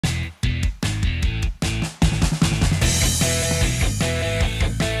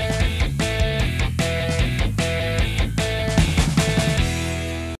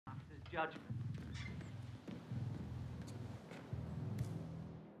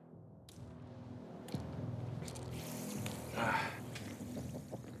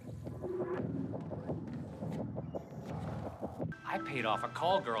target off a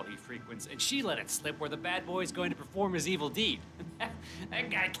call girl he frequents, and she let it slip where the bad boy's going to perform his evil deed. That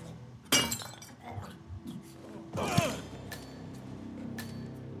guy...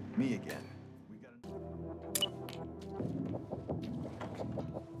 Me again. We got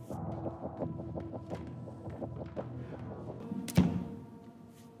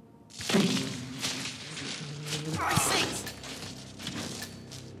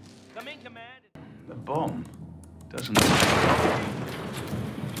Come in, command. The bomb doesn't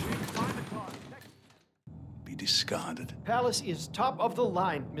be discarded. Palace is top of the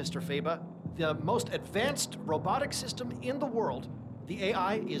line, Mr. Faba. The most advanced robotic system in the world. The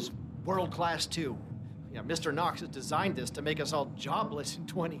AI is world-class too. Yeah, Mr. Knox has designed this to make us all jobless in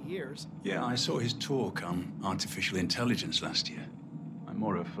 20 years. Yeah, I saw his talk on artificial intelligence last year. I'm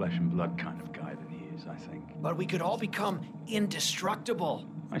more of a flesh and blood kind of guy than he is, I think. But we could all become indestructible.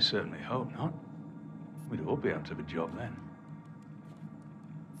 I certainly hope not. We'd all be out of a job then.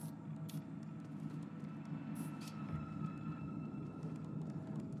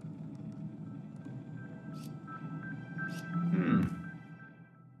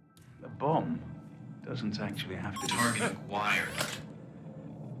 The bomb doesn't actually have to... Target acquired.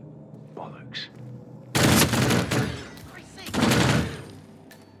 Bollocks.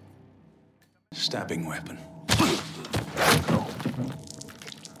 Stabbing weapon.